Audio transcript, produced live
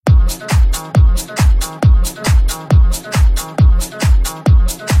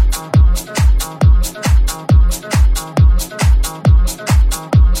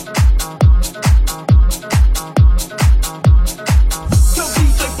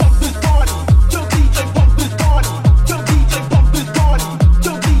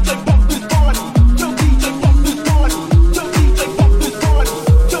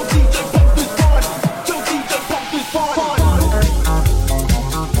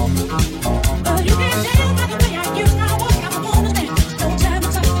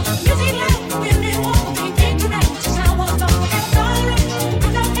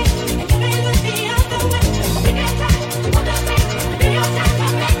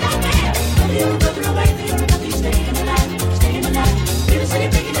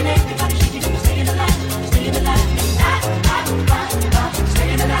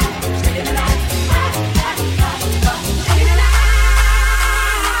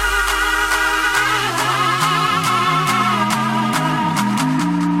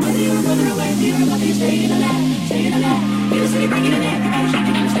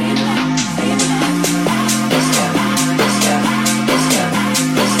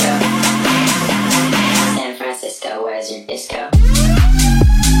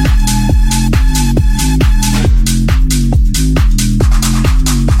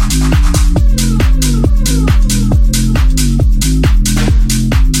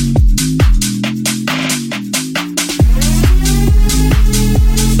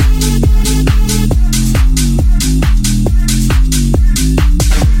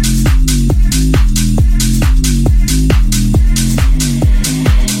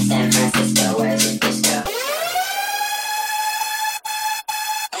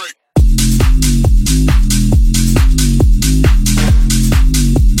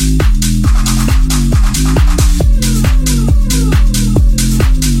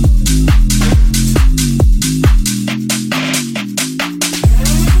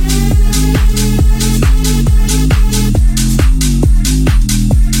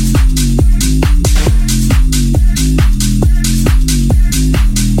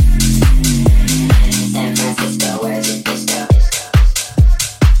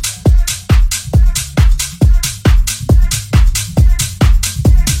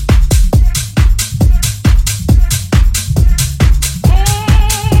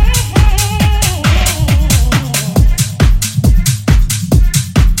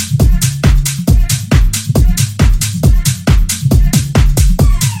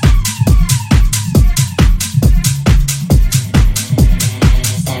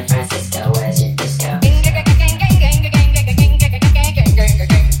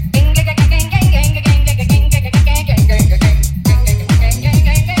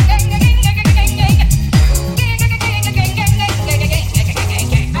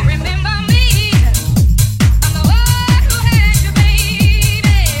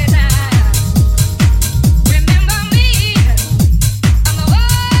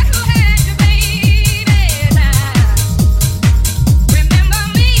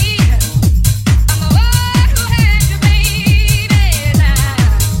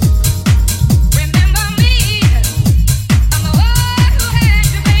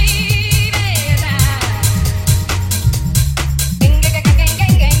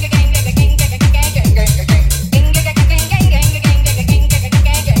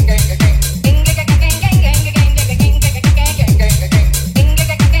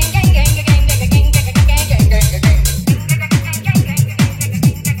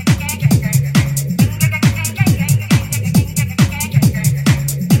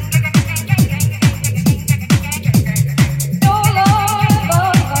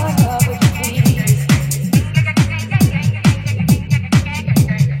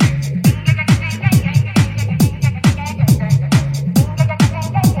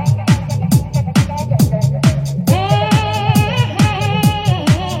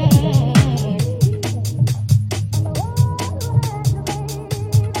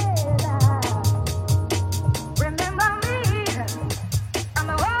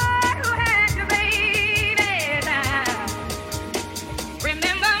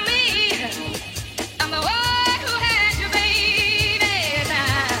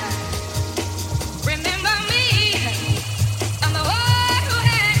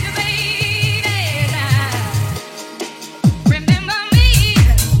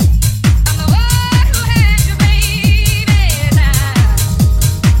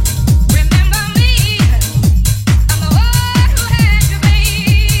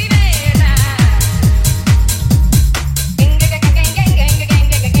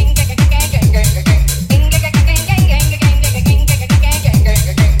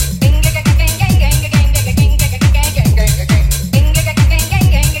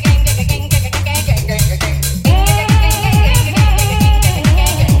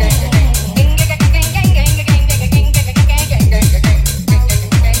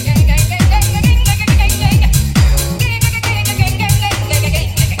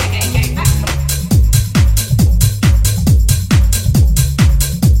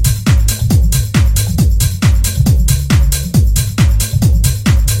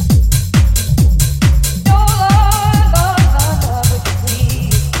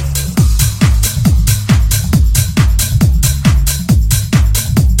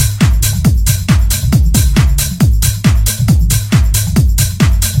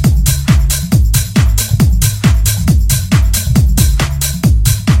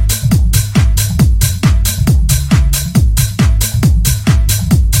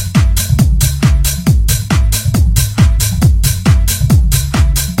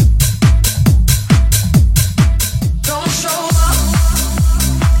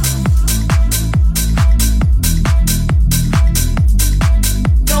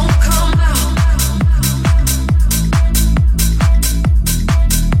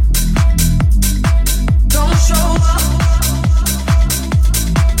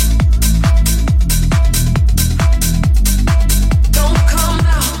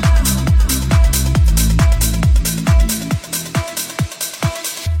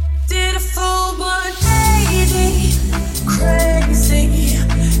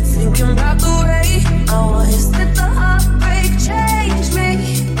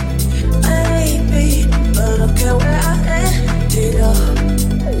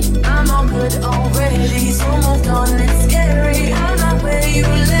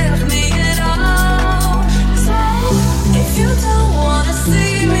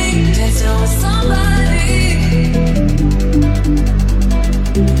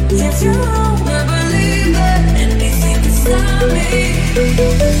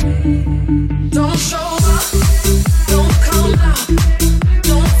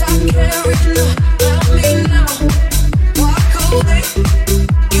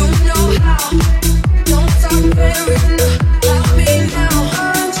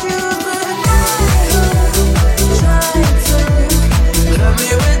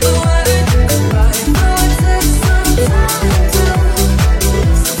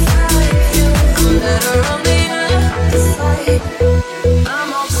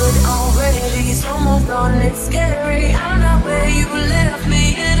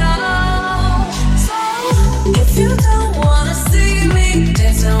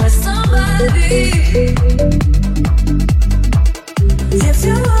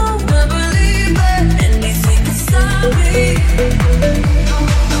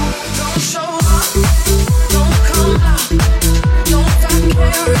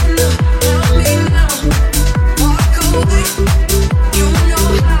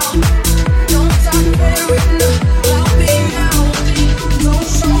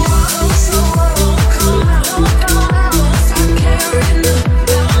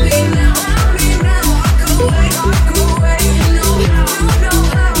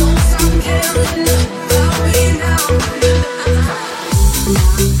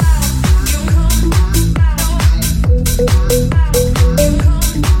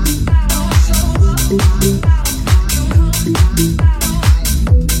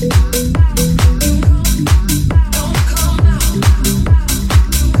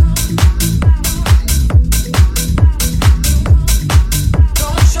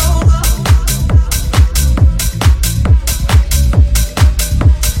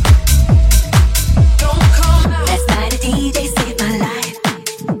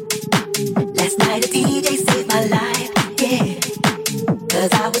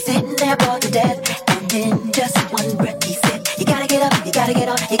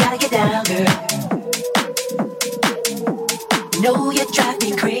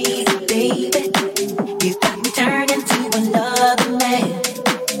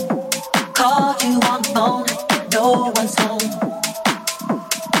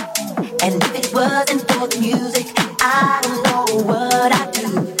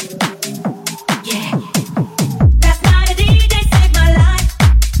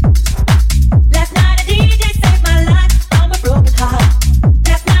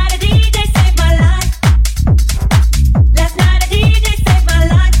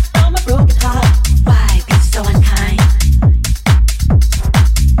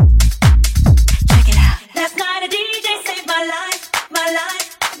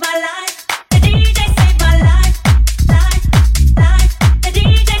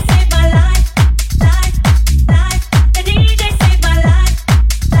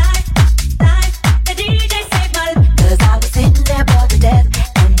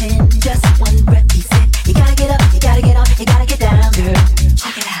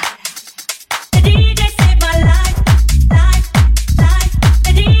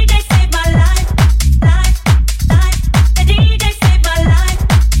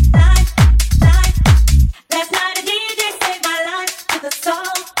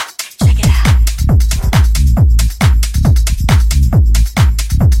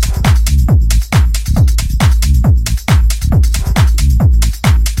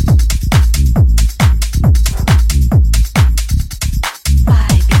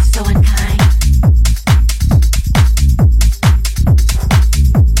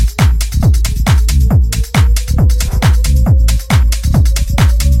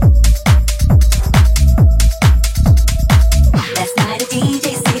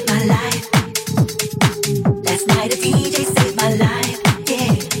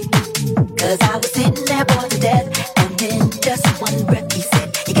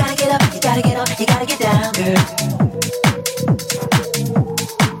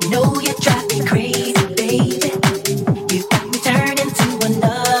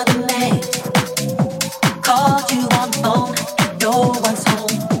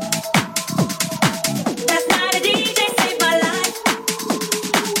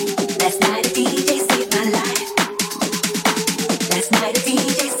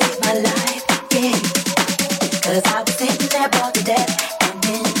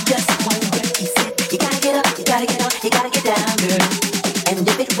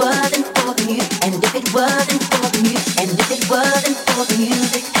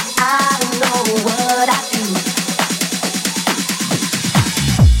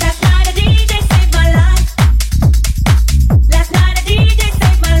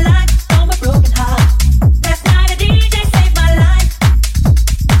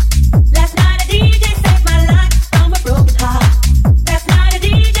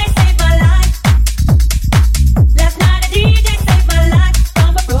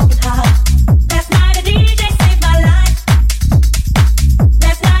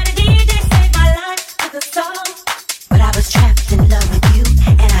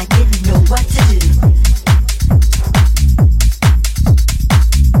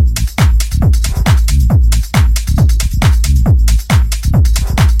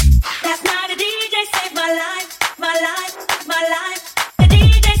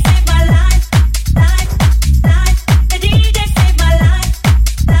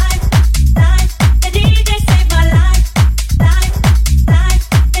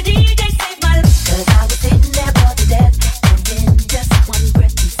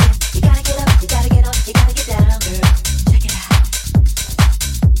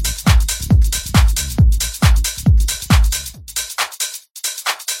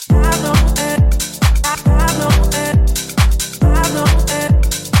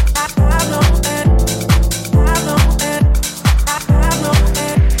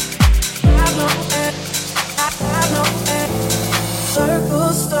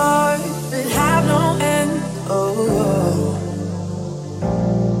circles start that have no end. Oh,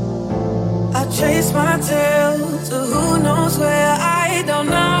 I chase my tail to who knows where, I don't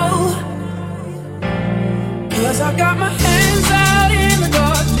know. 'Cause I've got my hands out in the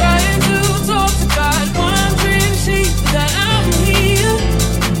dark, trying to talk to God, wondering sheep that I'm here.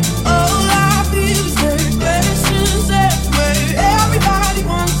 All I feel is great questions everywhere. Everybody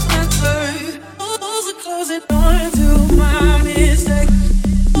wants an answer. Who's the closing door to my mistake?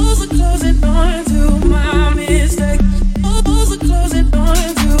 Who's the closing door to my mistake? Who's the closing door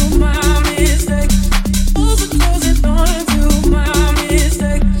to my mistake? Who's the closing door to my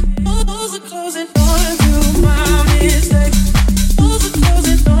mistake? Who's the closing door to my mistake? Who's the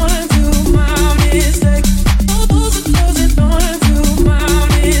closing door to my mistake? Who's the closing door to my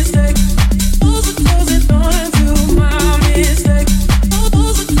mistake? Who's the closing door to my mistake?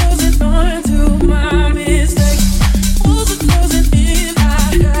 Who's the closing door to my mistake? Who's the closing if I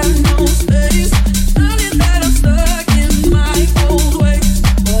have no space? Knowing that I'm stuck in my old ways,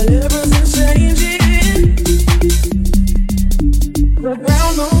 but everything's changing. The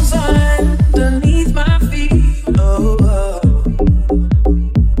ground moves underneath my feet. Oh, oh.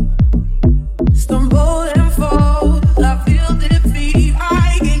 Stumble and fall, I feel defeat.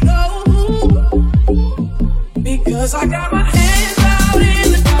 I can go because I got my hands out in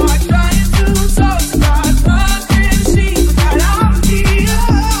the dark, trying to talk to God, wondering sheep that I'm here.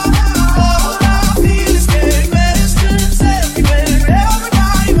 All I feel is scared, questions everywhere.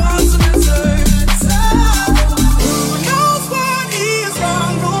 Everybody wants an answer. Who knows what is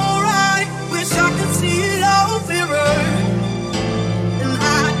wrong or right? Wish I could see it all clearer. And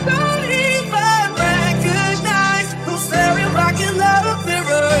I don't even recognize who's staring back in the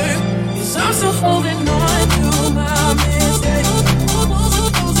mirror. 'Cause I'm still holding on to my mistake.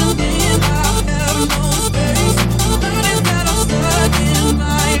 Supposing if I have no space, knowing that I'm stuck in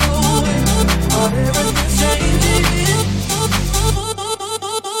my own way, but everything's changing.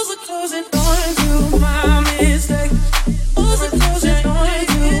 Who's the closing door to my mistake? Who's the closing door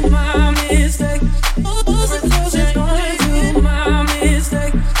to my mistake? Who's the closing door to my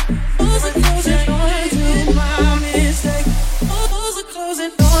mistake? Who's the closing door to my mistake? Who's the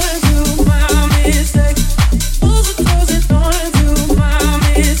closing door to my mistake? Who's the closing door to my mistake? Who's the closing door to my mistake? Who's the closing door to my mistake? Who's the closing door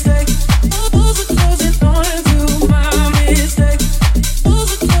to my mistake? Who's the closing door to my mistake? Who's the closing door to my mistake? Who's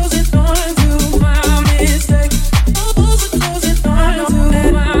the closing door to my mistake? Who's the closing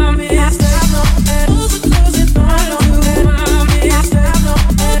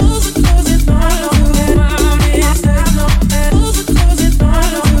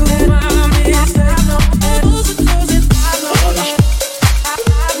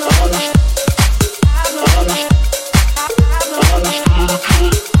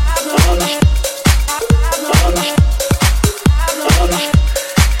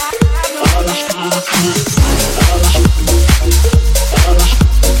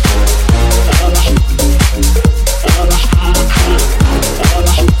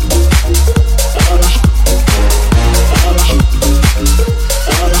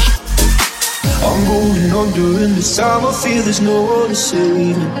I'm going under, and this time I feel there's no one to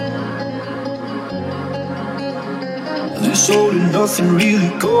save me. This all and nothing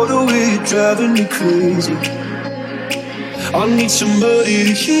really got away, you're driving me crazy. I need somebody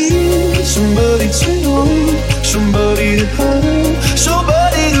to hear, somebody to know, somebody to have,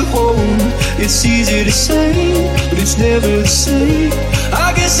 somebody to hold. It's easy to say, but it's never the same.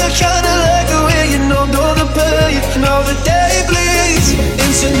 I guess I kinda like the way you numbed all the pain. Now the day bleeds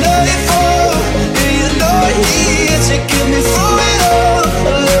into nightfall, and you're not here to get me through it all.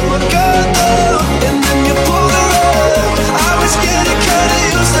 I let my guard down, and then you pull the rug. I was getting kinda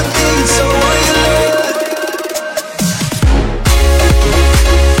used to being someone you loved.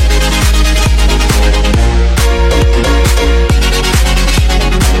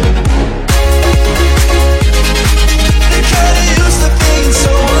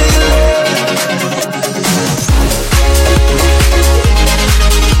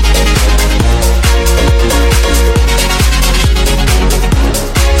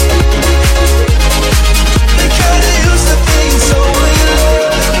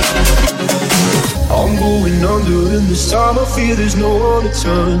 This time I feel there's no one to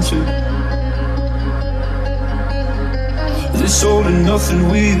turn to. This all and nothing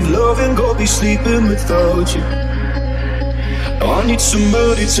we've loved and go be sleeping without you. I need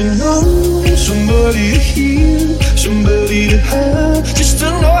somebody to know, somebody to hear, somebody to have, just to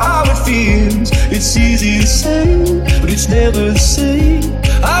know how it feels. It's easy to say, but it's never the same.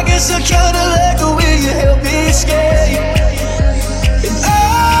 I guess I kinda like the way you help me escape. And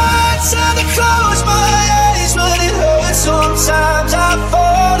I try to close my eyes, but it hurts sometimes.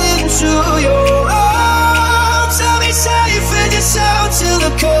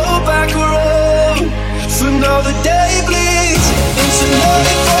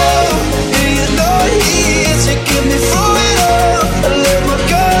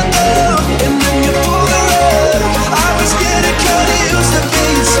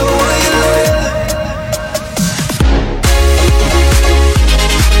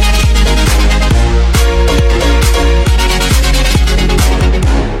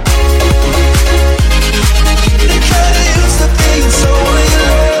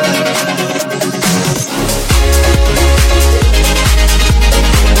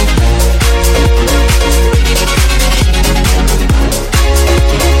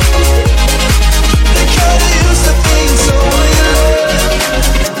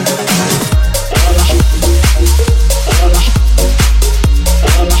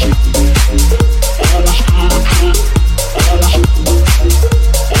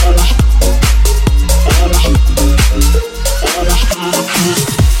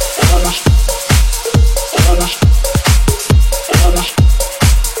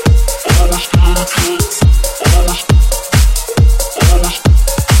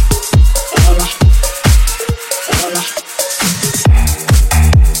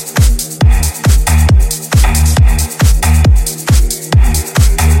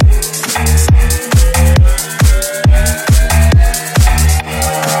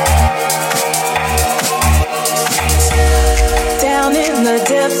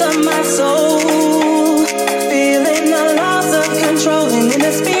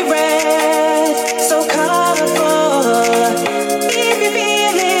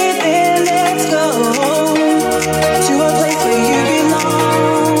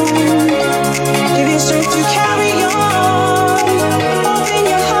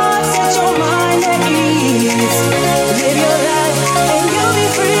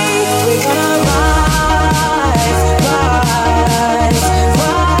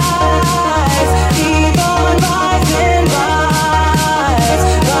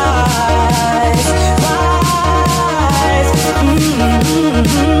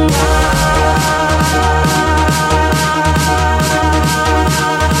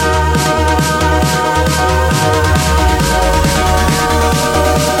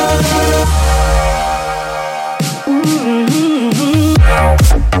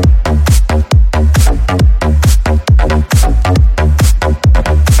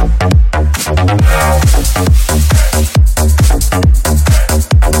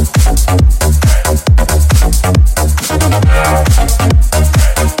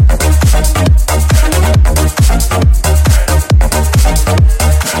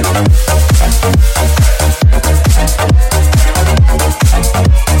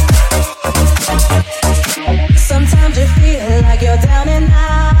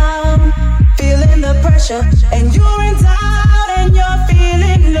 pressure, and you're in doubt and you're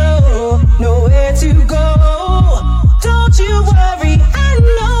feeling low, nowhere to go. Don't you worry, I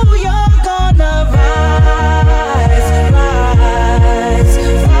know you're gonna rise, rise,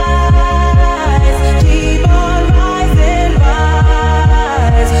 rise. Keep on rising,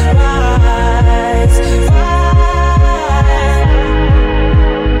 rise, rise, rise.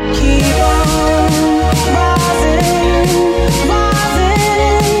 Keep on rising, rising,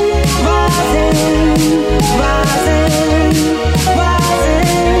 rising, rising,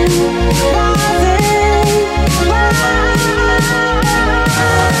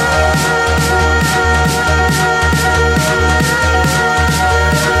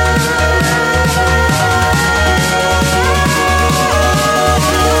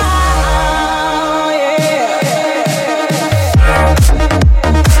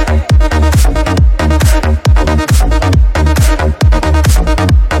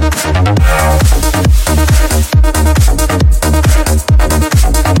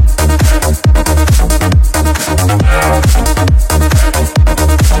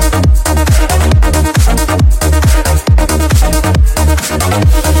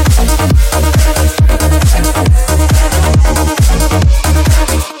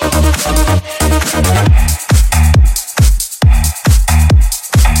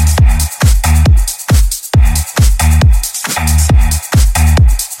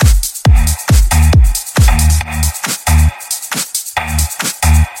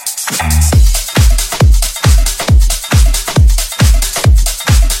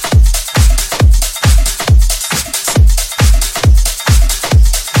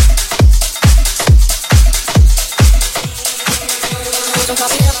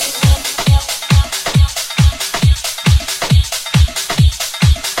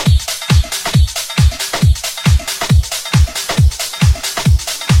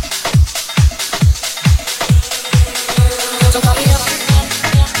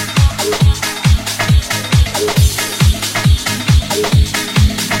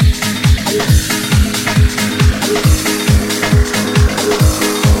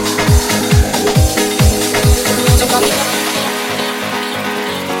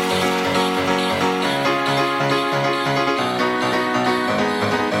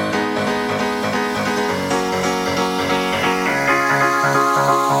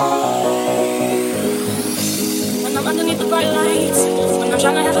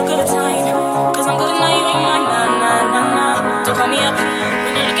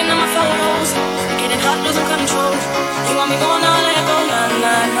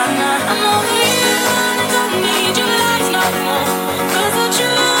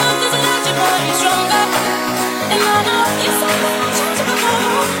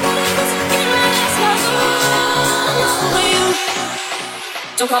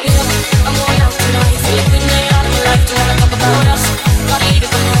 Don't call me up, I'm going out tonight. See a good night out of my life, don't wanna talk about us. Gotta leave it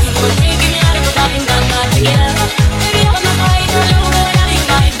behind, we're drinking out of a bottle, not together. Maybe I'm on the high, a little bit out of your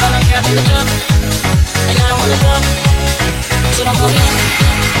mind, but I'm grabbing the club, and I don't wanna love. So don't call me up,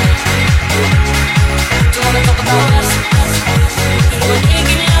 don't wanna talk about us. We're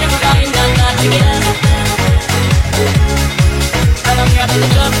drinking out of a bottle, not together. But I'm grabbing the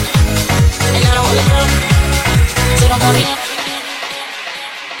club, and I don't wanna love. So don't call me up.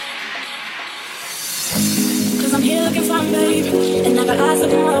 I'm here looking fine, babe, and I got eyes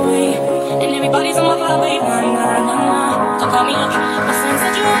looking my way, and everybody's on my vibe, nah, nah, nah, nah. Don't call me up, my friends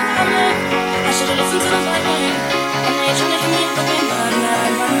said you weren't coming. I should've listened to the vibe, babe, and now you're trying to hit me up again, nah, nah,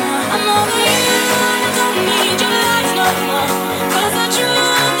 nah, nah. I'm over you, I don't need your lies no more, 'cause the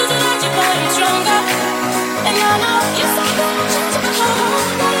truth is that your body's stronger, and I know you're so good, to the core,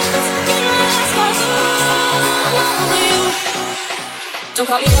 but it's taking my last cause I'm over you. Don't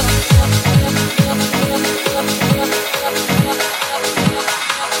call me up.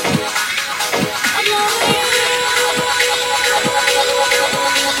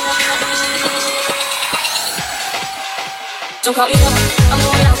 Don't call me up, I'm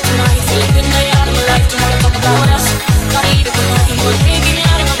going out tonight. See a good night out of my life, don't wanna talk about us. Gotta leave it behind, we're drinking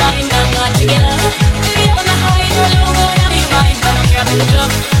out of my body, not together. Maybe I'm on the high, a little bit out of your mind, but I'm grabbing the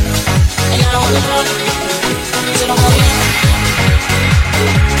club, and I don't wanna love. So don't call me up,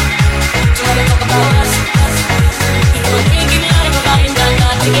 don't wanna talk about us. We're drinking out of my body,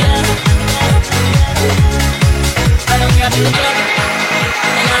 not together. But I'm grabbing the club,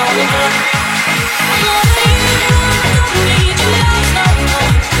 and I don't wanna love. I'm over you.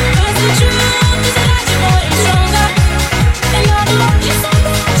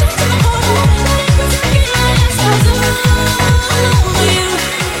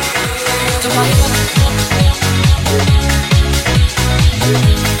 Don't call me up.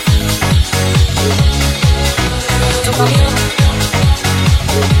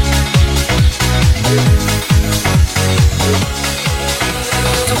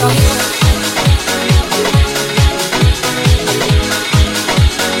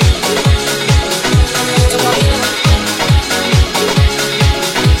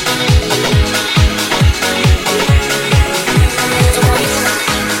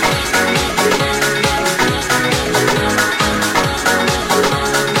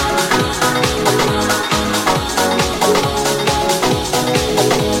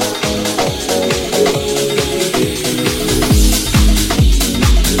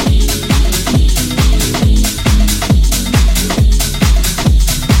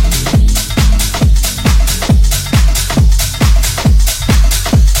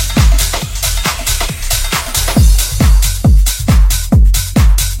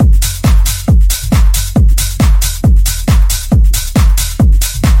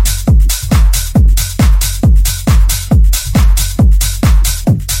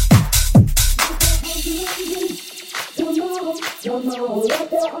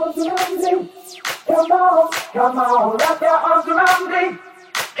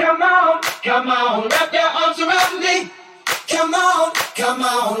 come on, wrap your arms around me. Come on,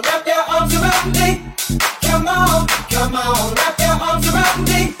 wrap your arms around me. Come on, wrap your arms around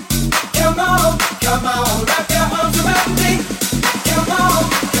me. Come on, wrap your arms around me. Come on, wrap your arms around me. Come on,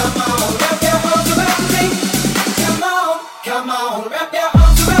 wrap your arms around me. Come on, wrap your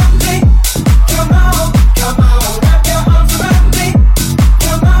arms around me. Come on, wrap your arms around me.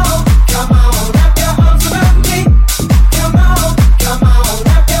 Come on, wrap your arms around me. Come on,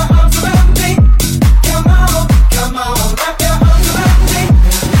 wrap your arms around me. Come on, wrap your arms around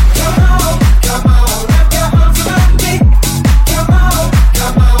me. Come on, wrap your arms around me. Come on,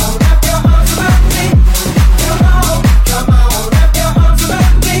 wrap your arms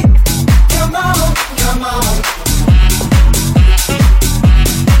around me. Come on.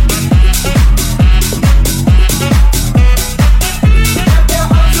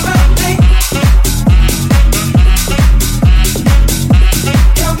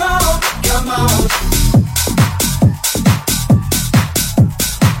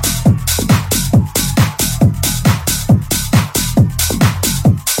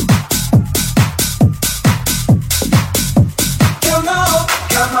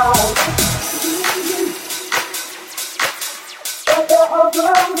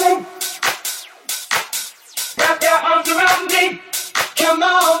 Wrap your arms around me.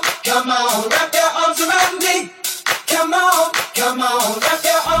 Come on, wrap your arms around me. Come on, wrap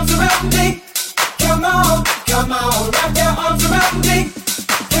your arms around me. Come on, wrap your arms around me.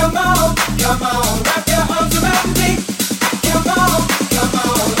 Come on, wrap your arms around me. Come on,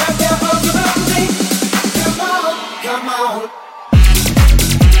 wrap your arms around me. Come on.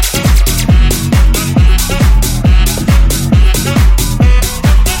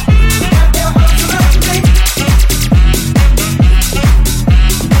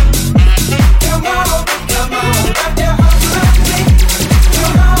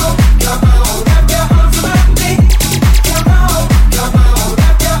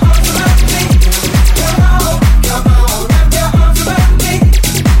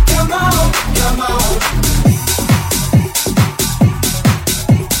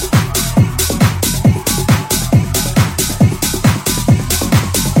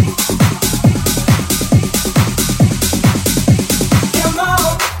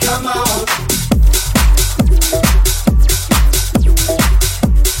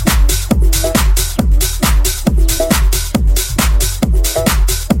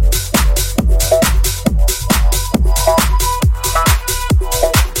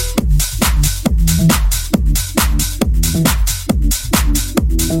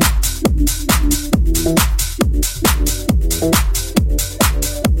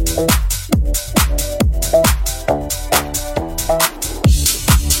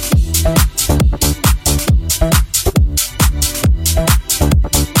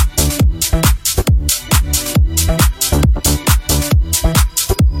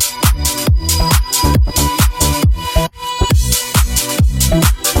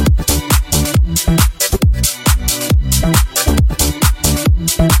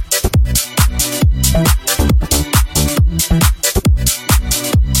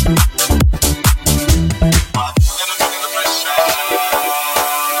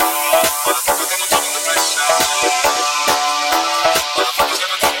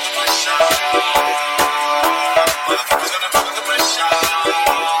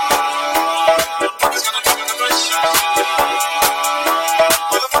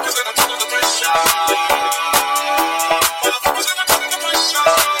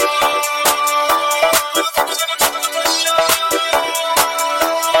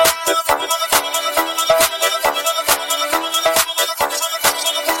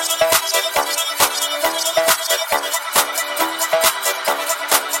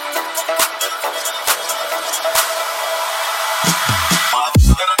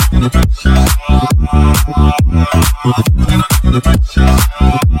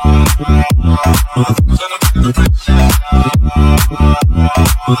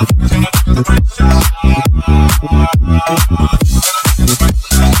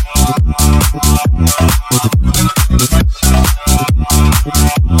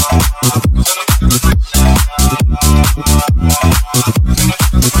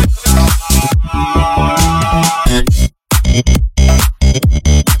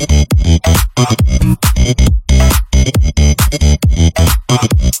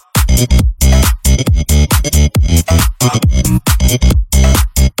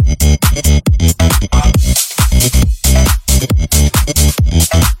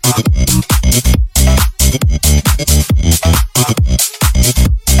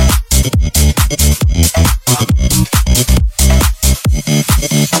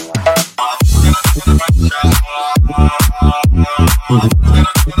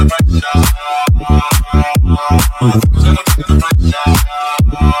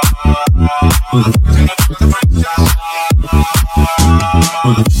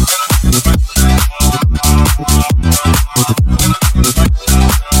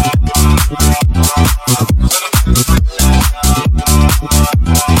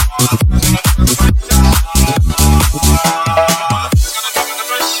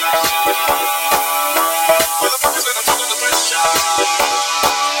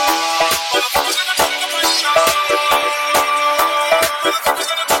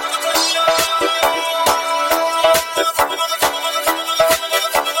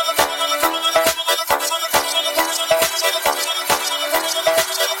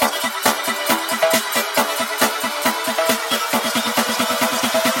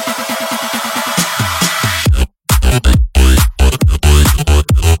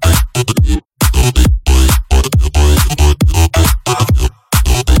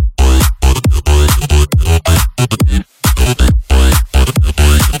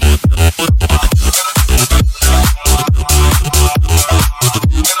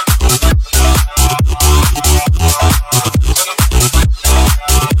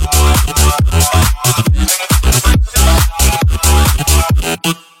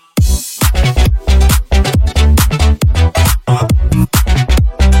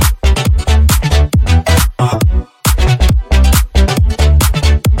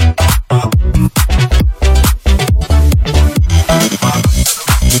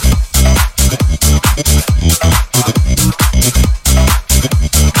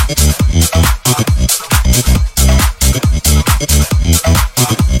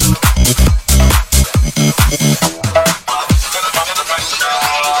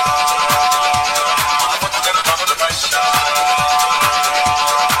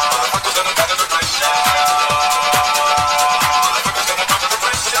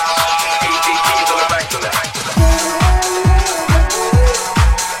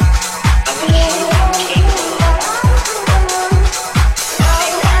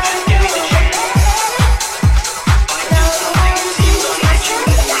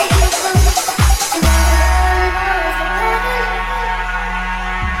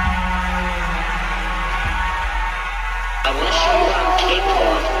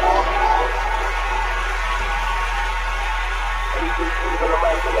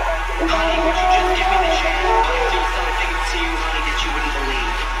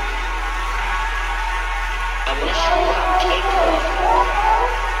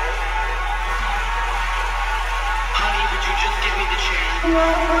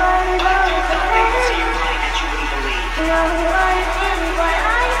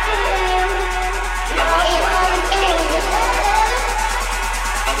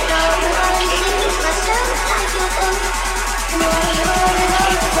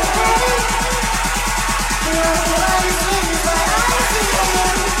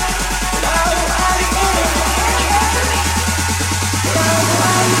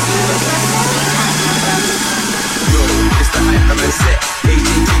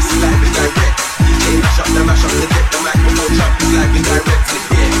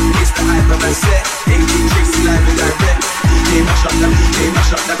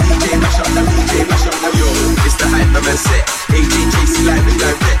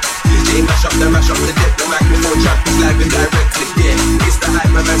 Mash up the deck, the microphone track is live and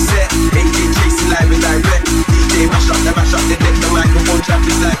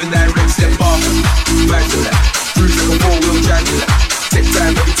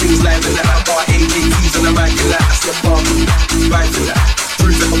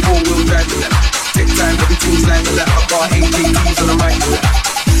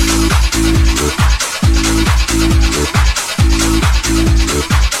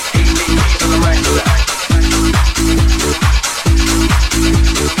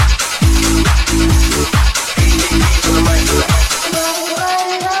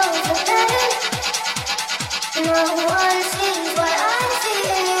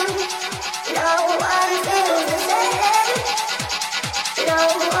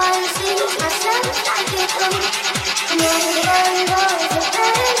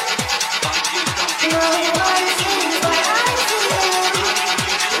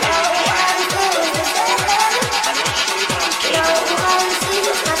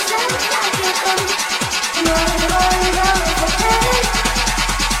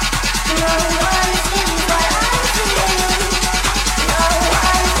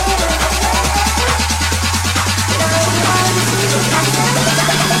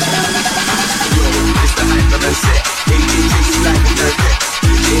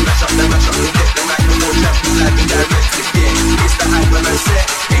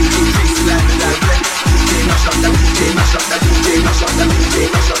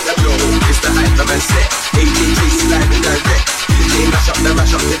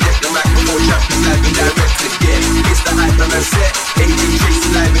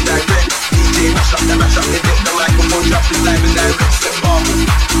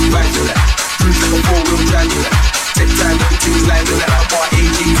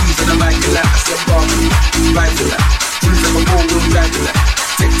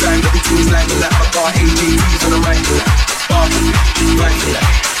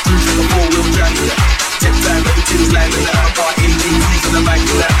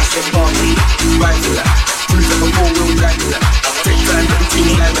the party, right to that. Cruise like a four-wheel Dracula.